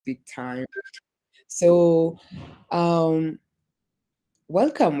big time. So,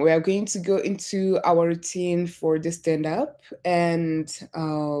 welcome. We are going to go into our routine for the stand up, and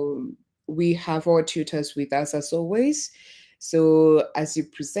we have our tutors with us as always. So, as you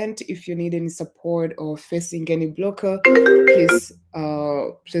present, if you need any support or facing any blocker, please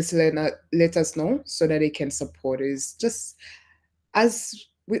let us know so that they can support us, just as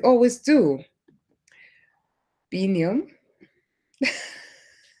we always do. Binium.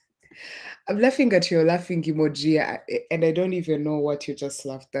 I'm laughing at your laughing emoji, and I don't even know what you just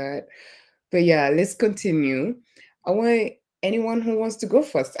laughed at. But yeah, let's continue. I want anyone who wants to go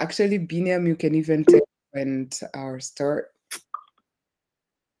first. Actually, Biniam, you can even take and our start.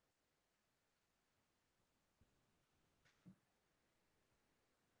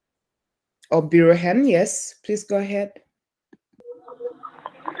 Or Birohan, yes, please go ahead.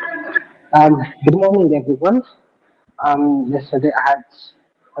 Good morning, everyone. Yesterday I had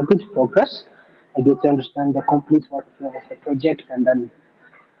a good progress. I get to understand the complete workflow of the project, and then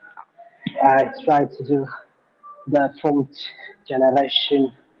I tried to do the prompt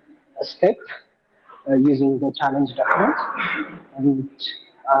generation step using the challenge document, and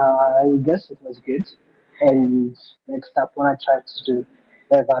I guess it was good. And next up, when I tried to do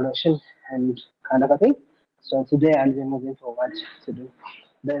the evaluation and kind of a thing. So today I'll be moving forward to do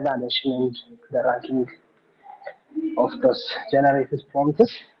the evaluation and the ranking of those generated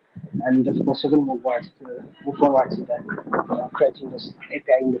prompts, and if possible move forward to the creating those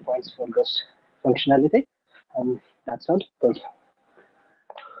API endpoints for those functionality. That's all. Thank you.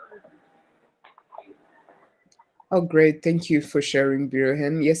 Oh, great. Thank you for sharing,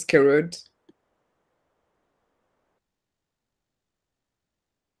 Birohan. Yes, Kerod.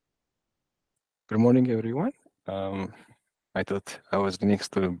 Good morning, everyone. I thought I was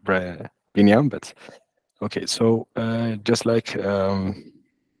next to Binyam, but okay. So just like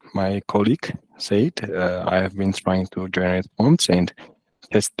my colleague said, I have been trying to generate prompts and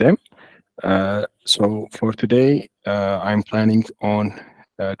test them. So for today, I'm planning on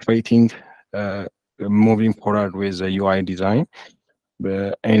creating, moving forward with the UI design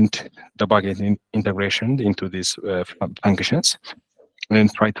and the backend integration into these functions,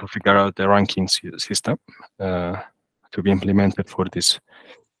 and try to figure out the ranking system to be implemented for this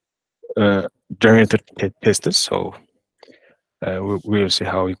generated tests. So we'll see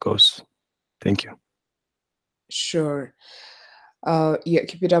how it goes. Thank you. Sure. Yeah,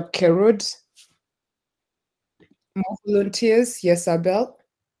 keep it up, Kerod. More volunteers? Yes, Abel.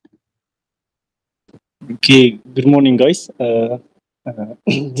 Okay, good morning, guys.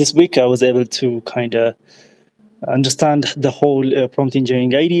 This week I was able to kind of understand the whole prompt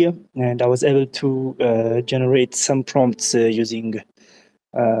engineering idea, and I was able to generate some prompts using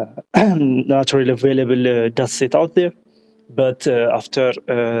naturally available dataset out there. But after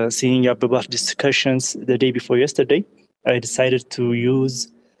seeing Abubakar's discussions the day before yesterday, I decided to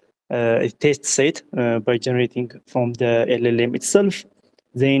use a test set by generating from the LLM itself.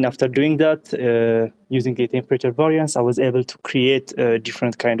 Then after doing that, using the temperature variance, I was able to create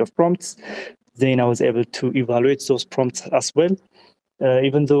different kind of prompts. Then I was able to evaluate those prompts as well.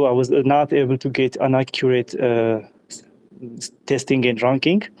 Even though I was not able to get an accurate testing and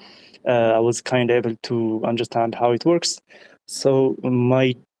ranking, I was kind of able to understand how it works. So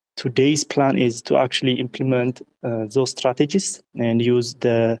my today's plan is to actually implement those strategies and use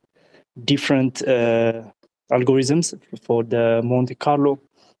the different algorithms for the Monte Carlo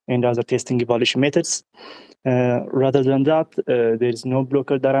and other testing evaluation methods. Rather than that, there is no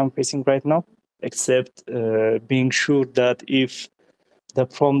blocker that I'm facing right now, except being sure that if the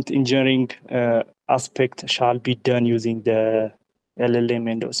prompt engineering aspect shall be done using the LLM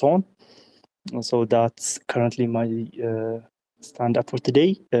and so on. So that's currently my stand-up for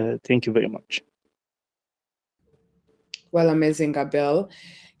today. Thank you very much. Well, amazing, Abel.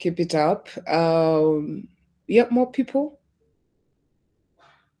 Keep it up. Yep, more people.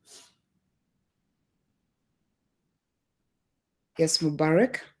 Yes,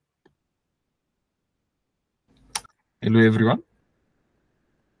 Mubarak. Hello, everyone.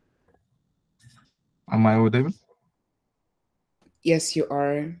 Am I audible? Yes, you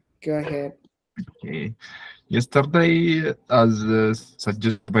are. Go ahead. Okay. Yesterday, as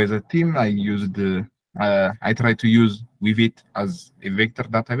suggested by the team, I tried to use Weavit as a vector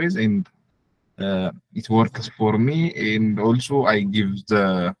database, and it works for me. And also, I give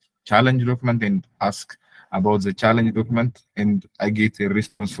the challenge document and ask about the challenge document, and I get a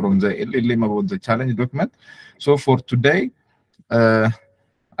response from the LLM about the challenge document. So for today,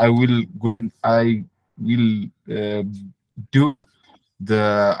 I will do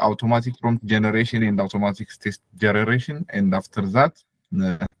the automatic prompt generation and automatic test generation, and after that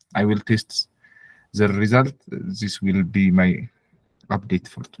I will test the result. This will be my update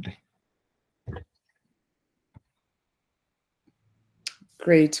for today.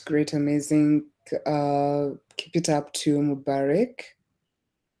 Great, great, amazing. Keep it up to Mubarak.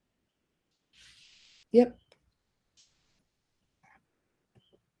 Yep.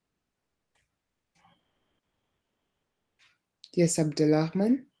 Yes,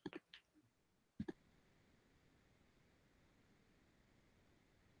 Abdulrahman.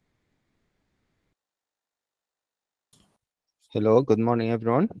 Hello, good morning,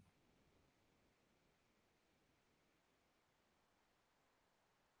 everyone.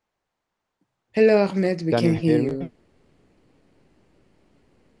 Hello, Ahmed. We can hear you.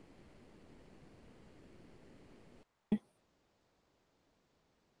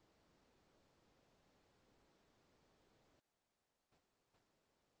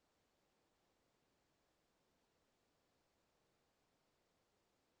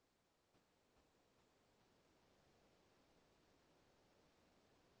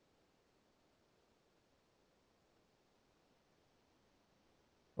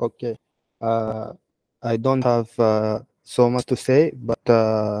 Okay. I don't have so much to say,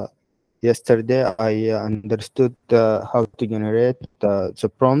 but yesterday I understood how to generate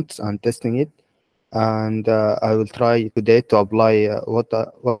the prompts and testing it, and I will try today to apply what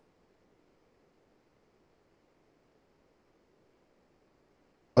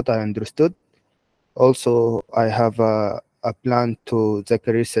I understood. Also, I have a plan to the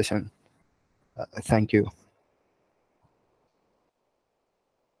career session. Thank you.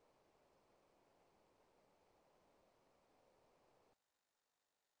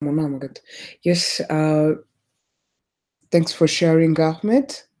 Yes, thanks for sharing,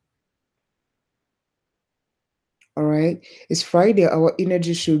 Ahmed. All right. It's Friday. Our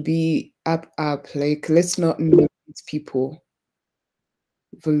energy should be up. Like, let's not know people.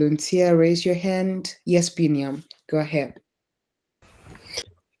 Volunteer, raise your hand. Yes, Binyam, go ahead.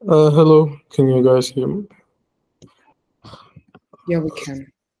 Hello, can you guys hear me? Yeah, we can.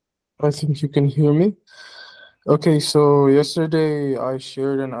 I think you can hear me. Okay, so yesterday I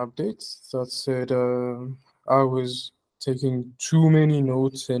shared an update that said I was taking too many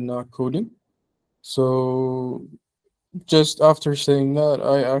notes in coding. So just after saying that,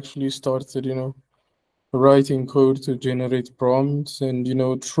 I actually started, writing code to generate prompts and,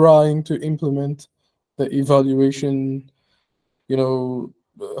 trying to implement the evaluation,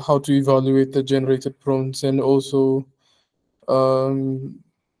 how to evaluate the generated prompts, and also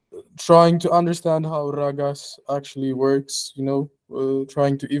trying to understand how Ragas actually works,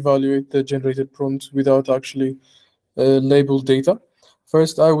 trying to evaluate the generated prompts without actually labeled data.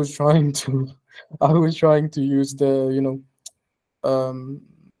 First, I was trying to, I was trying to use the,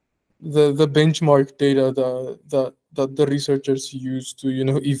 the benchmark data that the researchers use to,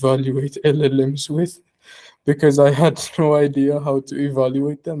 evaluate LLMs with, because I had no idea how to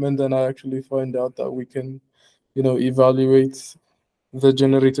evaluate them, and then I actually find out that we can, evaluate the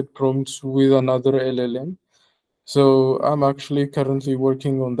generated prompts with another LLM. So I'm actually currently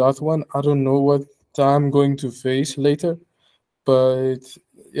working on that one. I don't know what I'm going to face later, but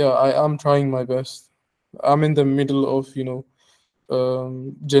yeah, I am trying my best. I'm in the middle of,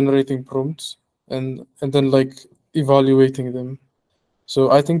 generating prompts and then like evaluating them.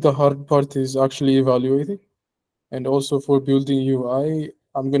 So I think the hard part is actually evaluating. And also for building UI,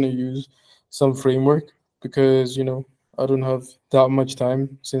 I'm gonna use some framework because I don't have that much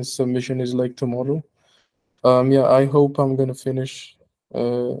time since submission is like tomorrow. Yeah, I hope I'm gonna finish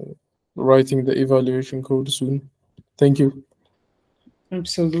writing the evaluation code soon. Thank you.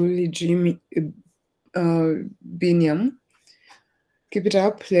 Absolutely, Jimmy. Binyam, keep it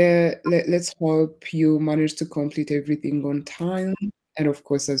up. Let's hope you manage to complete everything on time, and of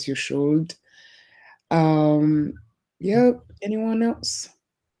course, as you should. Yeah. Anyone else?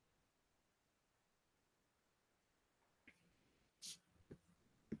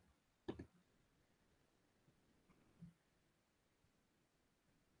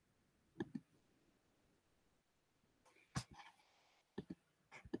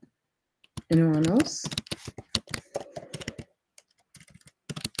 Anyone else?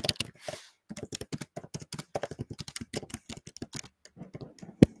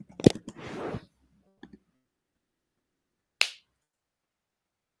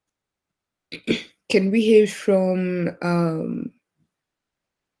 Can we hear from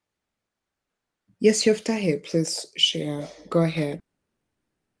yes, Yoftahe, please share. Go ahead.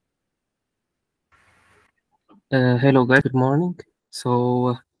 Hello guys, good morning.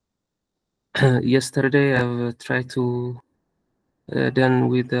 So yesterday I've tried to done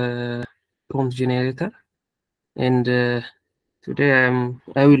with the prompt generator, and today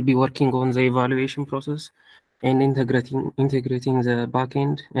I will be working on the evaluation process and integrating the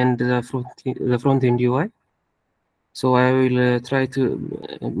backend and the front end UI. So I will try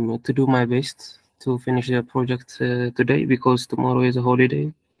to do my best to finish the project today, because tomorrow is a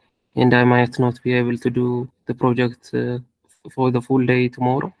holiday and I might not be able to do the project for the full day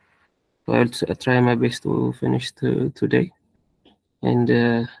tomorrow. So I'll try my best to finish today,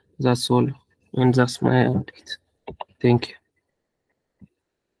 and that's all, and that's my update. Thank you.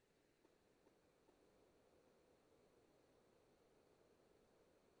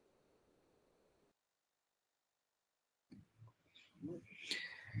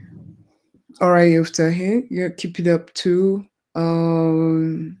 All right, Yoftahe, you keep it up too.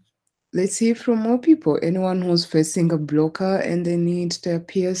 Let's hear from more people. Anyone who's facing a blocker and they need their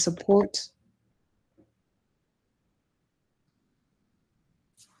peer support?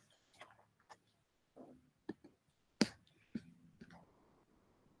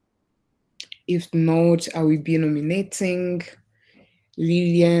 If not, I will be nominating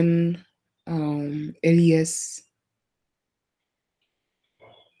Lillian, Elias.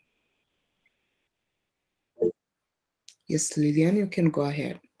 Yes, Lillian, you can go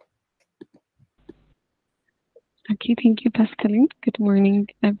ahead. Okay, thank you, Pascaline. Good morning,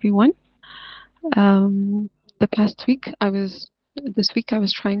 everyone. This week I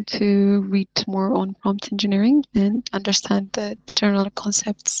was trying to read more on prompt engineering and understand the general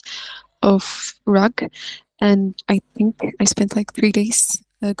concepts of RAG. And I think I spent like 3 days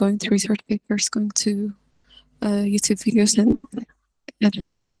going through research papers, going to YouTube videos and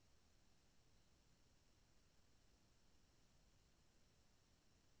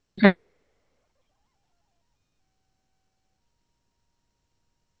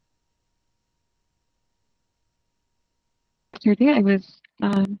yesterday I was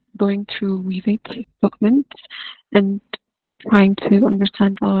going through Weavate documents and trying to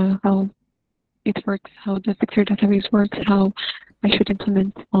understand how it works, how the vector database works, how I should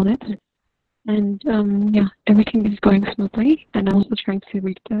implement on it. And yeah, everything is going smoothly. And I'm also trying to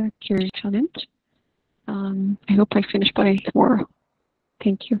read the Curie challenge. I hope I finish by tomorrow.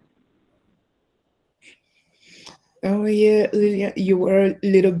 Thank you. Oh yeah, Lillian, you were a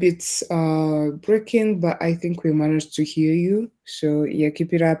little bit breaking, but I think we managed to hear you. So yeah,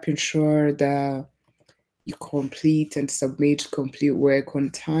 keep it up. Ensure that you complete and submit complete work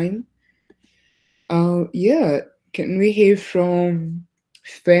on time. Yeah, can we hear from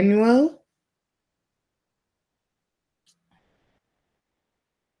Fanuel?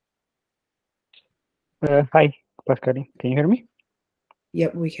 Hi, Pascaline. Can you hear me?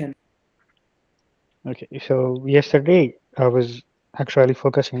 Yep, we can. Okay, so yesterday I was actually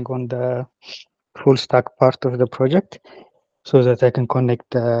focusing on the full stack part of the project so that I can connect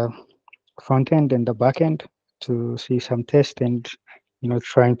the front end and the back end to see some tests and,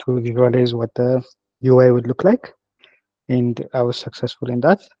 trying to visualize what the UI would look like. And I was successful in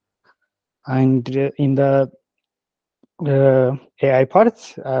that. And in the AI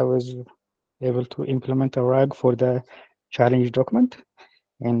part, I was able to implement a RAG for the challenge document,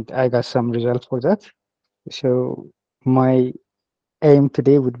 and I got some results for that. So my aim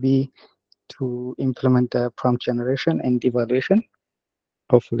today would be to implement the prompt generation and evaluation.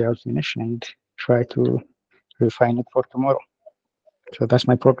 Hopefully I'll finish and try to refine it for tomorrow. So that's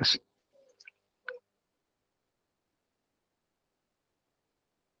my progress.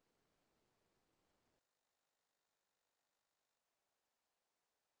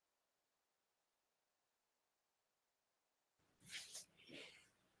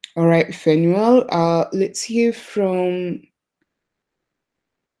 All right, Fanuel. Let's hear from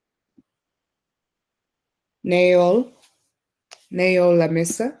Naol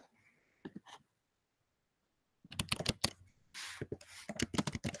Lamesa.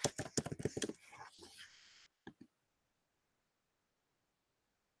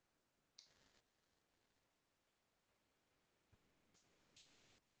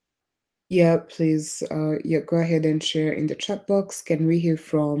 Yeah, please. Yeah, go ahead and share in the chat box. Can we hear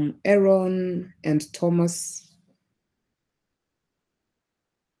from Aaron and Thomas?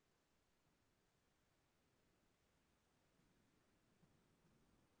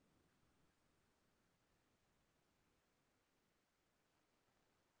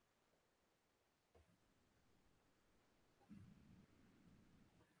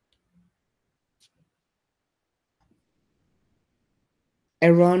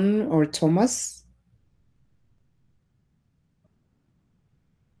 Aaron or Thomas?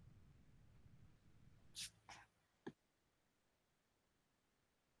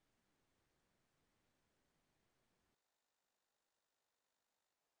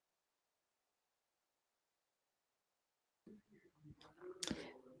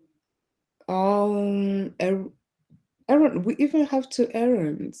 Aaron, we even have two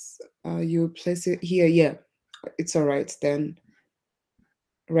errands. You place it here. Yeah, it's all right. Then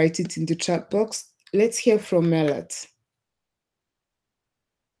write it in the chat box. Let's hear from Melat.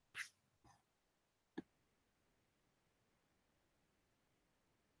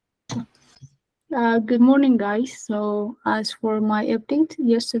 Good morning, guys. So, as for my update,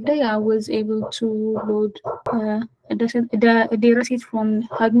 yesterday I was able to load the data set from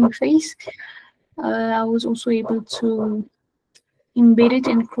Hugging Face. I was also able to embed it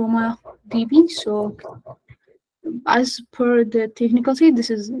in Chroma DB. So, as per the technical side, this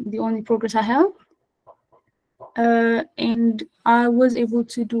is the only progress I have. And I was able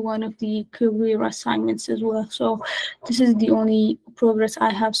to do one of the career assignments as well. So this is the only progress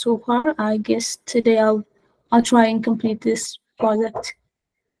I have so far. I guess today I'll try and complete this project.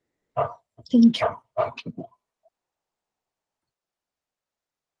 Thank you.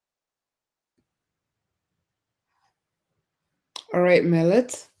 All right,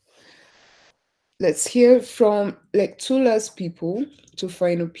 Melat. Let's hear from like two last people, two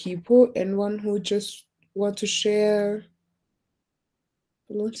final people, and one who just want to share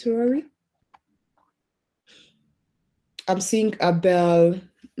voluntarily. I'm seeing Abel,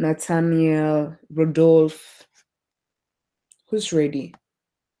 Nathaniel, Rodolphe. Who's ready?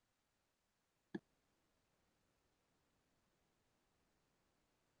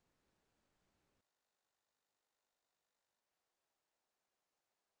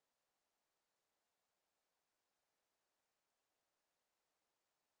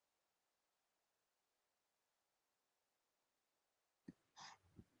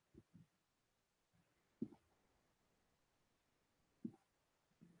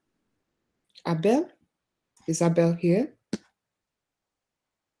 Abel? Is Abel here?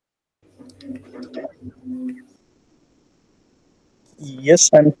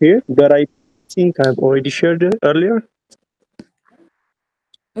 Yes, I'm here, but I think I've already shared it earlier.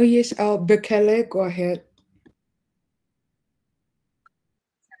 Oh yes, Bekele, go ahead.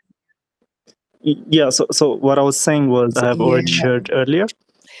 Yeah, so what I was saying was I have already shared earlier,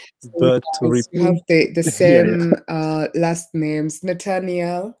 but to repeat, you have the same last names.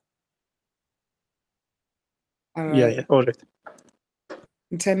 Nathaniel. All right. Yeah, all right.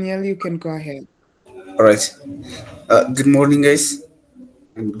 Nathaniel, you can go ahead. All right. Good morning, guys,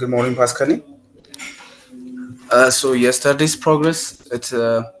 and good morning, Pascali. So yesterday's progress, it's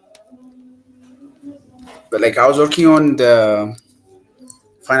but like I was working on the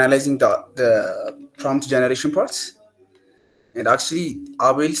finalizing the prompt generation parts, and actually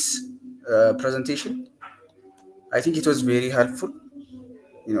Abel's presentation, I think it was very helpful.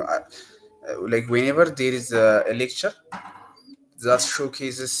 You know, like whenever there is a lecture that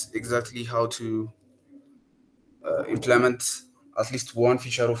showcases exactly how to implement at least one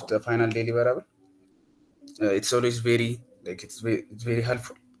feature of the final deliverable, it's always very like it's very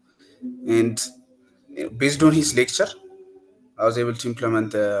helpful. And based on his lecture, I was able to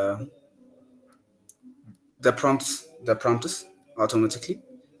implement the prompts automatically,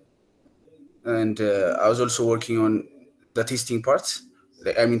 and I was also working on the testing parts.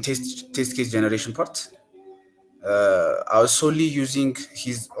 I mean, test case generation part. I was solely using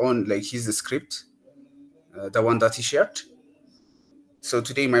his own, like his script, the one that he shared. So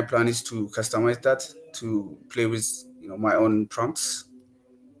today my plan is to customize that to play with my own prompts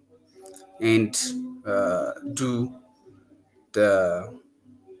and do the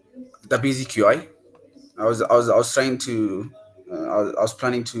basic UI. I was trying to I was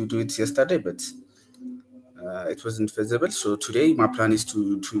planning to do it yesterday, but it wasn't feasible. So today my plan is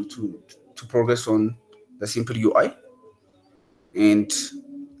to progress on the simple UI and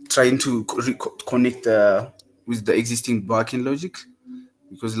trying to connect with the existing backend logic,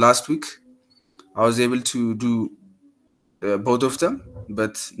 because last week I was able to do both of them,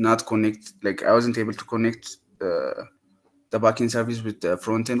 but not connect. Like I wasn't able to connect the backend service with the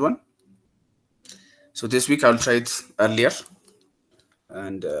front end one. So this week I'll try it earlier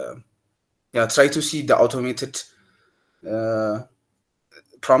and yeah, try to see the automated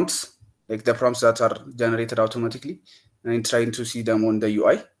prompts, like the prompts that are generated automatically, and trying to see them on the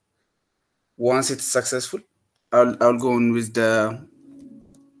UI. Once it's successful, I'll go on with the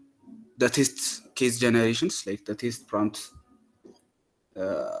test case generations, like the test prompt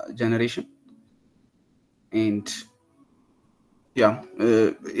generation, and yeah,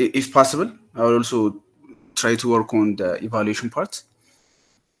 if possible, I'll also try to work on the evaluation part.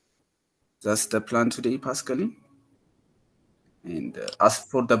 That's the plan today, Pascaline. And as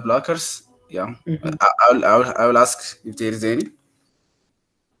for the blockers, yeah, I will ask if there is any.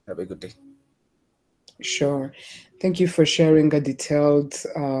 Have a good day. Sure. Thank you for sharing a detailed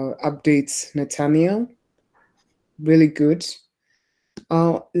update, Nathaniel. Really good.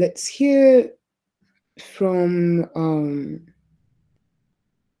 Let's hear from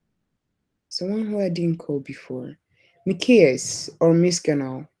someone who I didn't call before. Nikias or Miss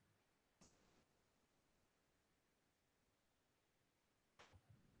Ganal.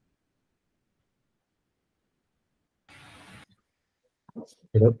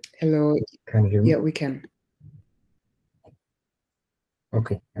 Hello. Hello. Can you hear me? Yeah, we can.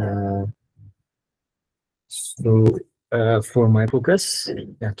 Okay. So for my progress,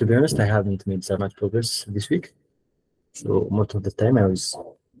 yeah, to be honest, I haven't made that much progress this week. So most of the time I was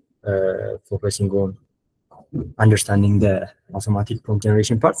focusing on understanding the automatic prompt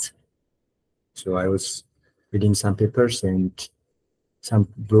generation parts. So I was reading some papers and some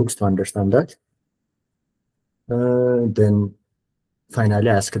books to understand that. Then finally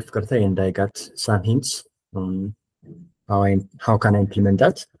I asked Fikarta and I got some hints on how can I implement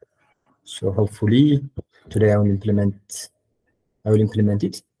that. So hopefully today I will implement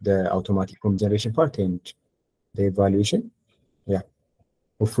it, the automatic prompt generation part and the evaluation. Yeah.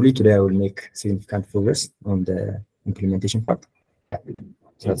 Hopefully today I will make significant progress on the implementation part.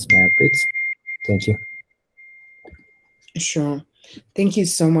 So that's my update. Thank you. Sure. Thank you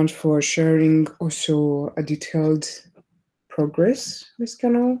so much for sharing also a detailed progress, Ms.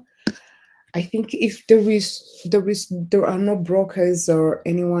 Canal. I think if there are no brokers or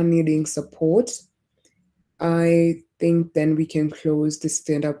anyone needing support, I think then we can close the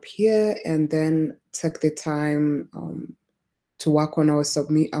stand up here and then take the time to work on our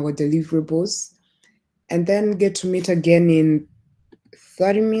deliverables, and then get to meet again in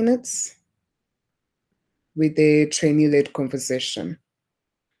 30 minutes with a trainee-led conversation.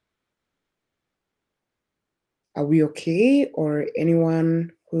 Are we okay? Or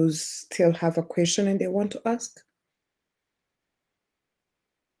anyone who's still have a question and they want to ask?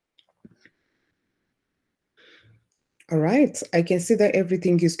 All right. I can see that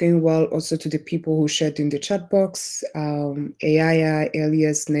everything is going well also to the people who shared in the chat box. Ayaya,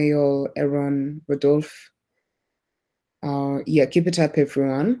 Elias, Nail, Aaron, Rodolphe. Yeah, keep it up,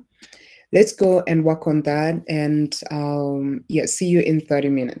 everyone. Let's go and work on that. And yeah, see you in 30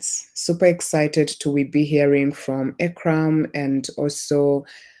 minutes. Super excited to be hearing from Ekram and also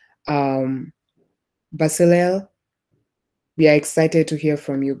Basilel. We are excited to hear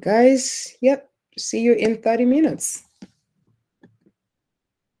from you guys. Yep. See you in 30 minutes.